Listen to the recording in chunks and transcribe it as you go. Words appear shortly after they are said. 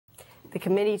The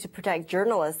Committee to Protect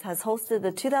Journalists has hosted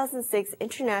the 2006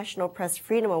 International Press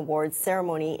Freedom Awards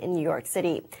ceremony in New York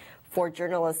City. 4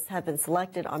 journalists have been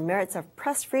selected on merits of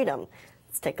press freedom.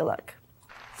 Let's take a look.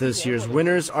 This year's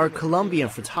winners are Colombian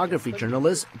photography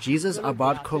journalist Ceesay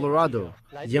Abad Colorado,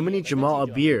 Yemeni Jamal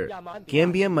Amer,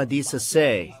 Gambian Madi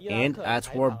Ceesay, and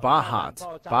Atwar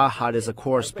Bahjat. Bahjat is a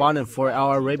correspondent for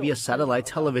Al-Arabiya satellite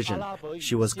television.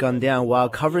 She was gunned down while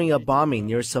covering a bombing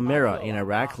near Samarra in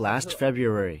Iraq last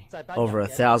February. Over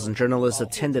 1,000 journalists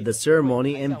attended the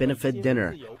ceremony and benefit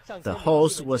dinner. The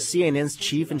host was CNN's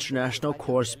chief international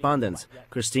correspondent,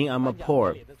 Christiane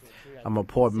Amanpour.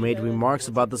 Amanpour made remarks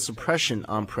about the suppression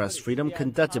on press freedom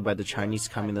conducted by the Chinese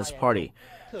Communist Party.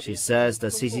 She says the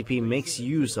CCP makes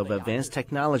use of advanced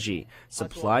technology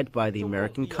supplied by the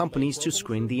American companies to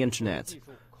screen the internet.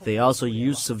 They also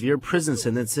use severe prison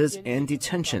sentences and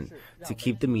detention to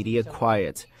keep the media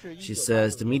quiet. She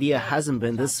says the media hasn't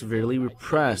been this severely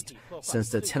repressed since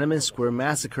the Tiananmen Square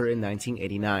massacre in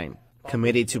 1989.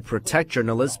 Committee to Protect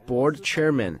Journalists Board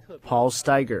Chairman Paul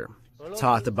Steiger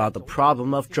talked about the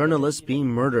problem of journalists being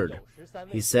murdered.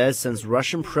 He says since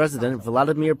Russian President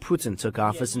Vladimir Putin took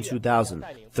office in 2000,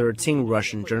 13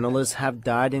 Russian journalists have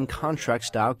died in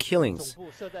contract-style killings.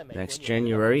 Next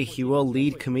January, he will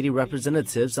lead committee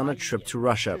representatives on a trip to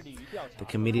Russia. The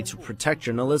Committee to Protect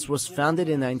Journalists was founded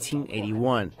in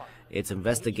 1981. It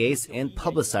investigates and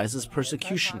publicizes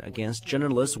persecution against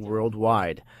journalists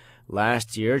worldwide.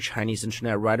 Last year, Chinese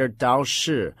internet writer Dao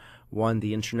Shi won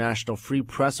the International Free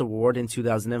Press Award in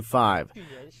 2005.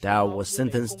 Dao was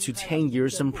sentenced to 10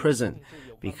 years in prison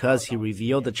because he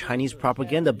revealed the Chinese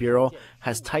Propaganda Bureau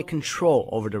has tight control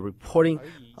over the reporting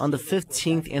on the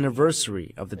 15th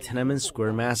anniversary of the Tiananmen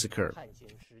Square massacre.